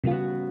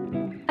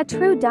A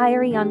true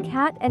diary on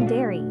cat and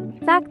dairy.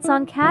 Facts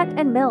on cat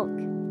and milk.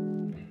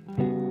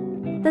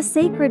 The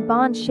sacred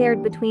bond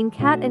shared between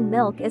cat and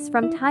milk is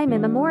from time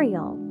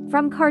immemorial.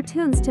 From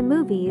cartoons to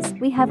movies,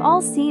 we have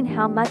all seen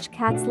how much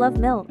cats love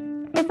milk.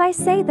 If I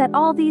say that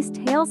all these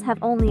tales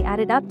have only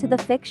added up to the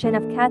fiction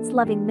of cats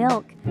loving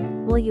milk,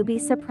 will you be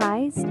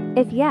surprised?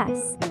 If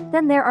yes,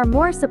 then there are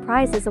more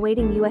surprises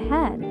awaiting you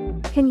ahead.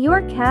 Can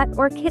your cat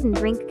or kitten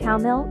drink cow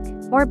milk?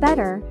 Or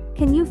better,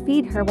 can you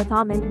feed her with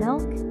almond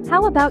milk?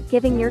 How about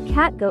giving your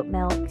cat goat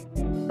milk?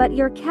 But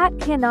your cat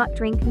cannot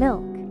drink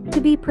milk. To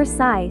be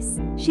precise,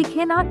 she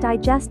cannot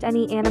digest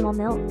any animal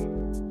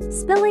milk.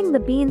 Spilling the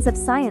beans of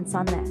science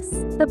on this.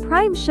 The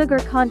prime sugar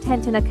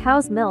content in a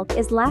cow's milk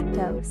is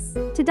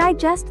lactose. To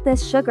digest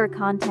this sugar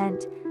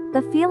content,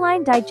 the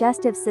feline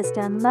digestive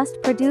system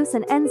must produce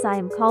an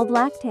enzyme called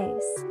lactase.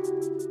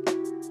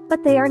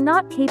 But they are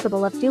not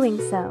capable of doing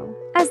so.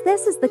 As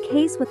this is the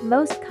case with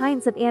most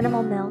kinds of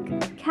animal milk,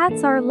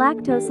 cats are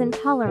lactose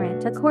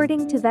intolerant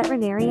according to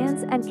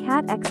veterinarians and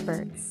cat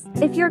experts.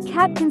 If your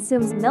cat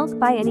consumes milk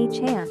by any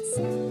chance,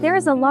 there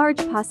is a large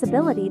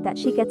possibility that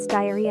she gets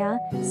diarrhea,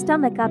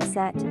 stomach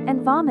upset,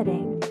 and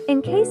vomiting.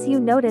 In case you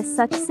notice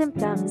such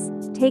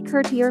symptoms, take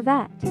her to your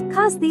vet,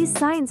 cause these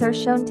signs are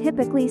shown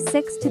typically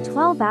 6 to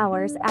 12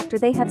 hours after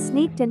they have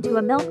sneaked into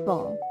a milk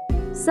bowl.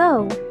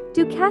 So,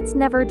 do cats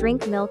never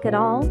drink milk at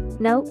all?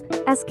 Nope.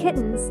 As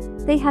kittens,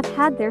 they have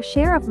had their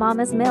share of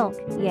mama's milk,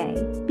 yay.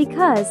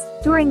 Because,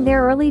 during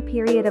their early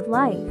period of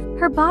life,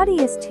 her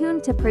body is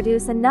tuned to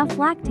produce enough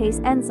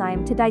lactase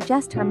enzyme to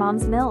digest her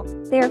mom's milk.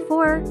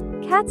 Therefore,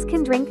 cats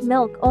can drink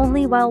milk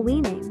only while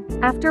weaning,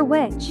 after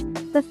which,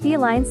 the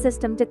feline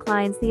system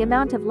declines the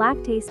amount of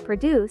lactase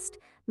produced,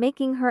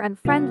 making her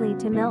unfriendly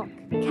to milk.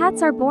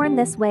 Cats are born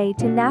this way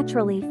to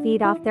naturally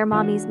feed off their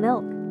mommy's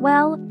milk.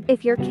 Well,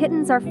 if your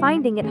kittens are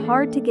finding it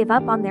hard to give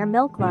up on their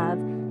milk love,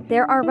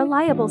 there are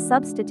reliable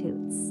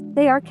substitutes.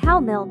 They are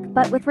cow milk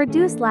but with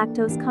reduced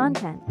lactose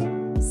content.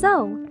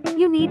 So,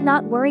 you need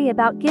not worry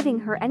about giving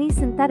her any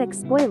synthetic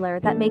spoiler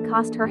that may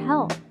cost her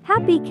health.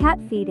 Happy cat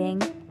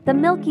feeding, the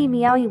milky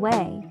meowy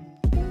way.